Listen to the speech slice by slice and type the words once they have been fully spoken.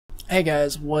Hey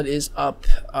guys, what is up?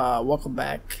 Welcome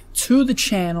back to the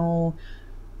channel.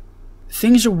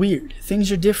 Things are weird.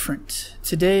 Things are different.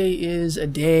 Today is a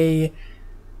day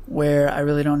where I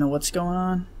really don't know what's going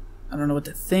on. I don't know what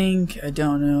to think. I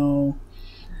don't know.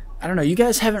 You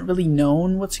guys haven't really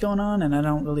known what's going on, and I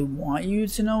don't really want you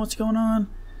to know what's going on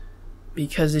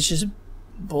because it's just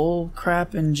bull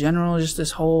crap in general. Just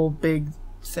this whole big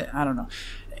thing. I don't know.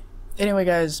 Anyway,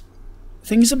 guys.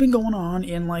 Things have been going on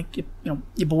in, like,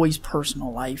 your boy's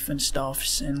personal life and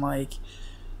stuff, and, like,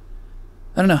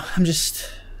 I don't know,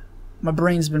 my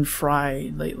brain's been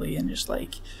fried lately, and just,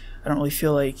 like, I don't really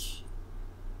feel like,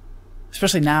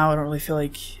 especially now, I don't really feel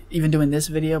like even doing this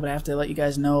video, but I have to let you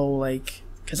guys know, like,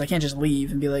 because I can't just leave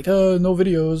and be like, oh, no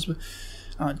videos.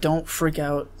 Don't freak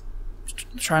out.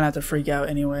 Try not to freak out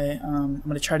anyway. I'm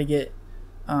going to try to get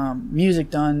music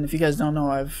done. If you guys don't know,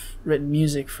 I've written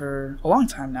music for a long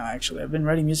time now. Actually, I've been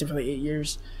writing music for like 8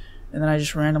 years, and then I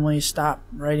just randomly stopped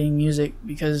writing music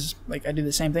because, like, I do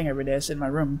the same thing every day. I sit in my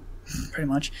room pretty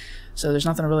much, so there's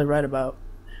nothing to really write about.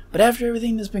 But after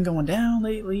everything that's been going down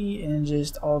lately, and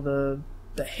just all the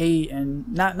hate,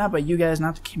 and not by you guys,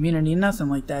 not the community, nothing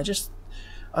like that, just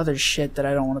other shit that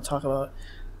I don't want to talk about.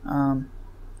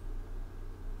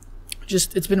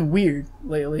 It's been weird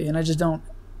lately, and I don't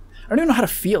even know how to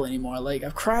feel anymore. Like,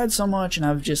 I've cried so much, and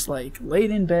I've just, like, laid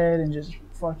in bed and just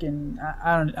fucking,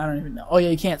 I don't even know. Oh yeah,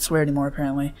 you can't swear anymore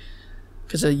apparently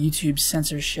because of YouTube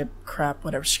censorship crap.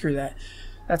 Whatever, screw that.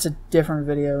 That's a different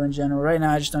video in general. Right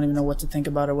now I just don't even know what to think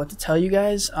about or what to tell you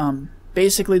guys.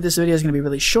 Basically this video is going to be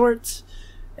really short,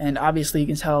 and obviously you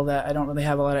can tell that I don't really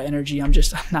have a lot of energy. I'm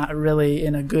not really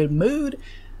in a good mood.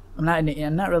 I'm not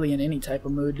really in any type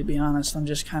of mood, to be honest. I'm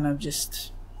just kind of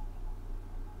just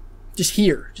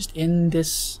here, just in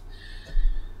this,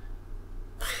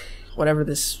 whatever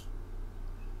this,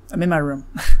 I'm in my room.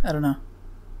 I don't know,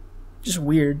 just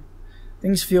weird.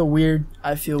 Things feel weird.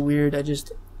 I feel weird. I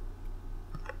don't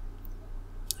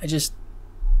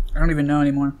even know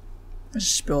anymore. I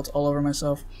just spilled all over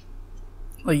myself.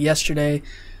 Like yesterday,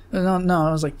 no,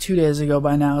 it was like 2 days ago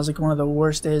by now. It was like one of the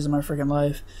worst days of my freaking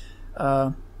life.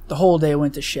 The whole day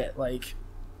went to shit. Like,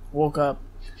 woke up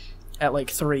at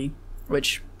like 3,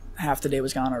 which half the day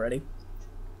was gone already.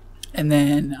 And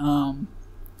then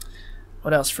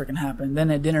what else freaking happened?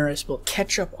 Then at dinner I spilled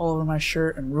ketchup all over my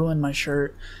shirt and ruined my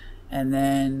shirt. And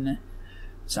then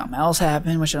something else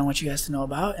happened, which I don't want you guys to know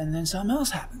about. And then something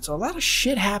else happened. So a lot of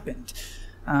shit happened,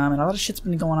 and a lot of shit's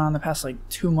been going on the past like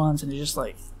 2 months, and it's just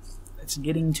like, it's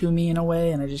getting to me in a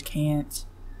way, and I just can't,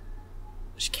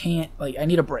 like, I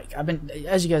need a break.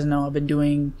 As you guys know, I've been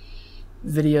doing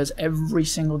videos every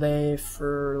single day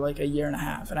for like a year and a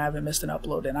half, and I haven't missed an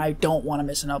upload, and I don't want to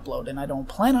miss an upload, and I don't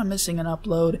plan on missing an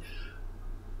upload,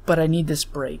 but I need this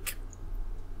break.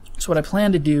 So what I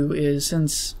plan to do is,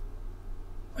 since,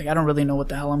 like, I don't really know what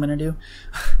the hell I'm gonna do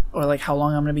or like how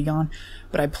long I'm gonna be gone,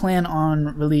 but I plan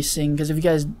on releasing, because if you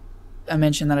guys, I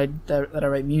mentioned that I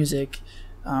write music.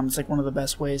 It's like one of the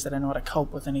best ways that I know how to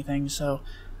cope with anything. So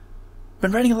I've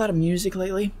been writing a lot of music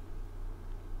lately,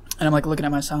 and I'm like looking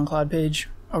at my SoundCloud page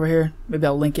over here. Maybe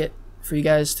I'll link it for you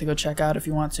guys to go check out if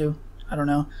you want to. I don't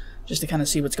know, just to kind of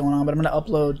see what's going on. But I'm going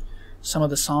to upload some of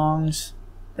the songs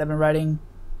that I've been writing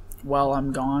while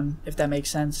I'm gone, if that makes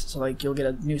sense. So, like, you'll get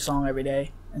a new song every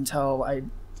day until I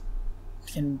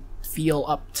can feel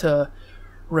up to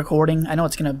recording. I know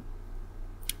it's going to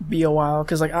be a while,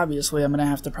 because, like, obviously I'm going to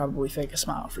have to probably fake a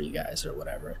smile for you guys or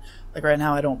whatever. Like, right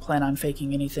now I don't plan on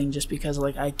faking anything, just because,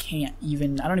 like, I don't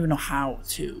even know how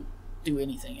to do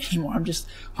anything anymore.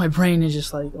 My brain is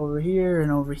just like over here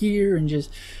and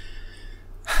just,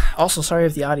 also sorry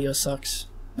if the audio sucks.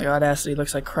 Like, Audacity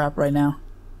looks like crap right now,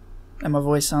 and my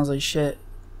voice sounds like shit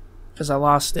because I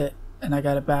lost it and I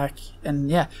got it back. And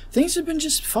yeah, things have been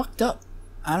just fucked up.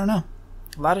 I don't know,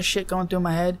 a lot of shit going through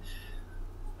my head.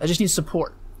 I just need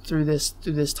support through this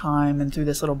time and through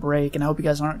this little break, and I hope you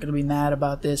guys aren't going to be mad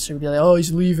about this or be like, oh,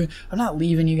 he's leaving. I'm not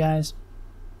leaving, you guys.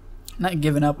 I'm not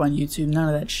giving up on YouTube,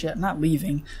 none of that shit. I'm not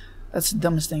leaving. That's the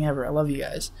dumbest thing ever. I love you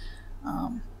guys.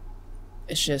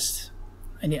 It's just,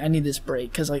 I need this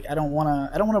break, because, like, I don't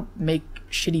want to make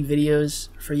shitty videos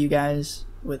for you guys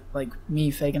with, like,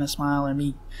 me faking a smile or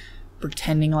me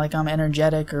pretending like I'm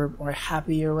energetic or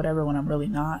happy or whatever when I'm really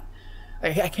not.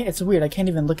 I can't, it's weird. I can't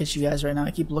even look at you guys right now.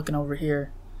 I keep looking over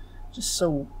here. It's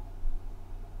so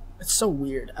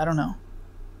weird. I don't know.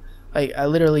 Like, I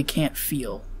literally can't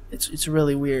feel. It's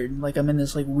really weird. Like, I'm in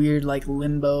this, like, weird, like,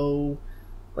 limbo,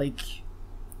 like,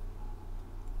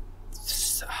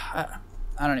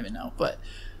 I don't even know, but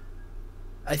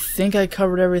I think I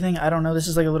covered everything. I don't know. This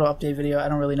is like a little update video. I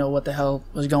don't really know what the hell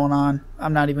was going on. I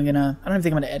don't even think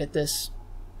I'm gonna edit this.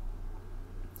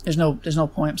 There's no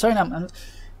point. I'm sorry, I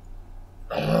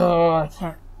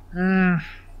can't.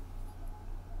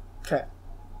 Okay.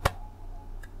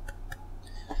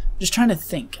 Just trying to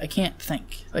think. I can't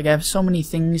think. Like, I have so many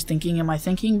things thinking in my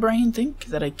thinking brain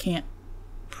that I can't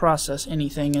process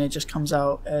anything, and it just comes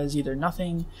out as either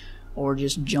nothing or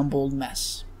just jumbled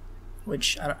mess,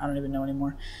 which I don't even know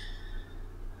anymore.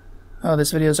 Oh,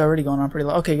 this video is already going on pretty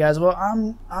long. Okay, guys. Well,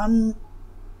 I'm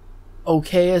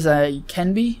okay as I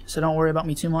can be, so don't worry about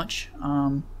me too much.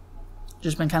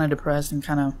 Just been kind of depressed and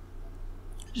kind of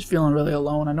just feeling really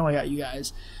alone. I know I got you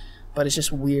guys, but it's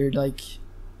just weird. Like,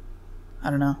 I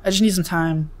don't know. I just need some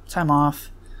time off.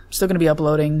 I'm still gonna be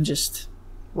uploading just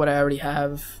what I already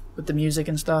have with the music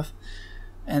and stuff,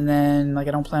 and then like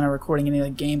I don't plan on recording any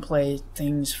like gameplay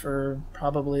things for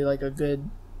probably like a good.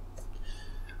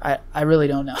 I really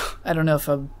don't know. I don't know if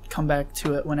I'll come back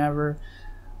to it whenever,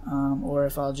 or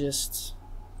if I'll just,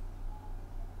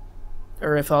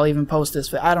 or if I'll even post this.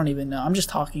 But I don't even know. I'm just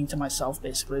talking to myself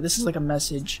basically. This is like a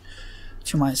message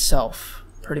to myself,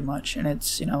 pretty much. And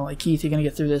it's, you know, like, Keith, you're gonna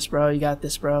get through this, bro. You got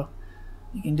this, bro.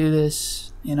 You can do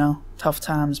this. You know, tough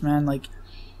times, man. Like,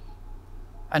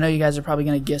 I know you guys are probably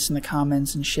gonna guess in the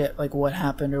comments and shit, like what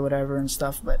happened or whatever and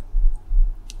stuff, but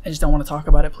I just don't want to talk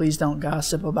about it. Please don't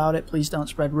gossip about it. Please don't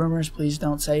spread rumors. Please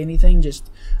don't say anything.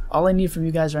 Just all I need from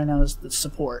you guys right now is the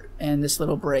support and this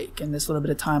little break and this little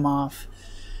bit of time off.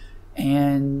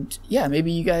 And yeah,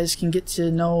 maybe you guys can get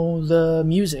to know the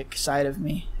music side of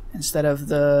me instead of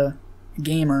the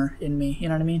gamer in me. You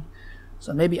know what I mean?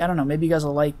 So maybe, I don't know, maybe you guys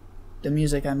will like the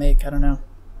music I make. I don't know.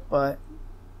 But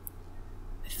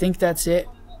I think that's it.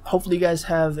 Hopefully you guys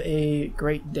have a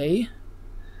great day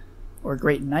or a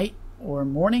great night or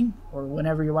morning or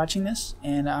whenever you're watching this,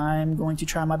 and I'm going to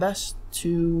try my best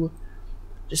to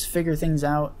just figure things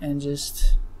out and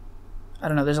just, I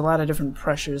don't know, there's a lot of different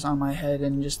pressures on my head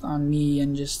and just on me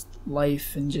and just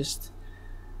life, and just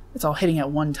it's all hitting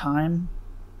at one time,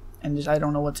 and just I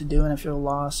don't know what to do, and I feel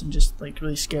lost and just like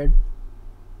really scared.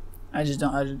 I just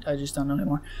don't know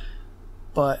anymore.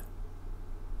 But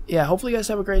yeah, hopefully you guys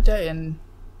have a great day, and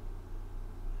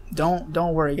don't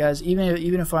worry, guys.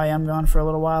 Even if I am gone for a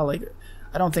little while, like,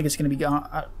 I don't think it's gonna be gone.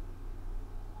 I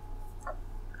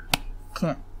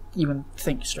can't even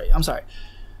think straight. I'm sorry.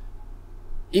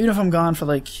 Even if I'm gone for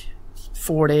like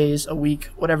 4 days, a week,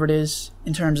 whatever it is,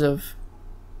 in terms of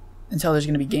until there's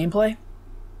gonna be gameplay,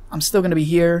 I'm still gonna be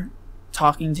here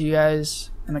talking to you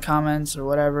guys in the comments or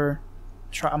whatever.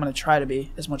 I'm gonna try to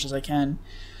be as much as I can.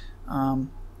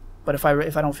 But if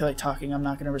I don't feel like talking, I'm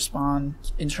not gonna respond.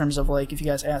 In terms of like, if you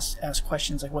guys ask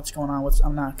questions like what's going on,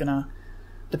 I'm not gonna.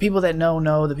 The people that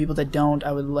know. The people that don't,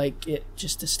 I would like it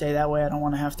just to stay that way. I don't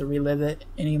want to have to relive it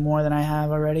any more than I have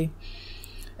already.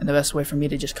 And the best way for me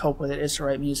to just cope with it is to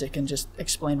write music and just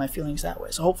explain my feelings that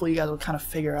way. So hopefully you guys will kind of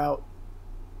figure out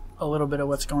a little bit of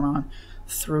what's going on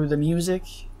through the music.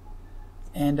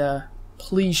 And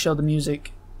please show the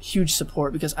music huge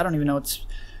support, because I don't even know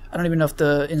if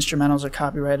the instrumentals are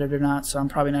copyrighted or not, so I'm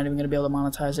probably not even going to be able to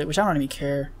monetize it, which I don't even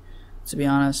care, to be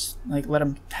honest. Like, let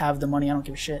them have the money. I don't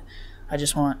give a shit. I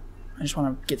just want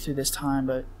to get through this time.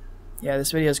 But yeah,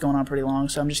 this video is going on pretty long,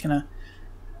 so I'm just going to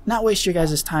not waste your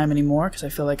guys' time anymore, because I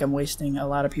feel like I'm wasting a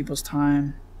lot of people's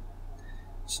time.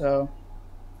 So,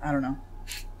 I don't know.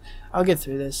 I'll get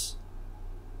through this,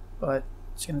 but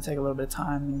it's going to take a little bit of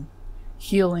time and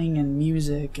healing and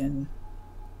music and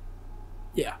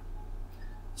yeah.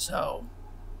 So,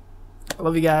 I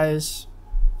love you guys,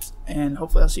 and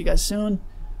hopefully I'll see you guys soon.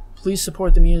 Please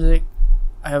support the music.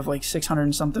 I have like 600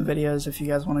 and something videos if you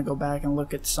guys want to go back and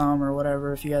look at some or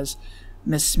whatever, if you guys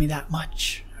miss me that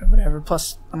much or whatever.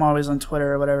 Plus, I'm always on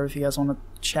Twitter or whatever if you guys want to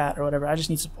chat or whatever. I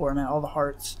just need support, man. All the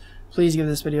hearts. Please give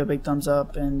this video a big thumbs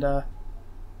up, and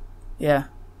yeah,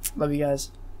 love you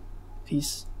guys.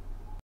 Peace.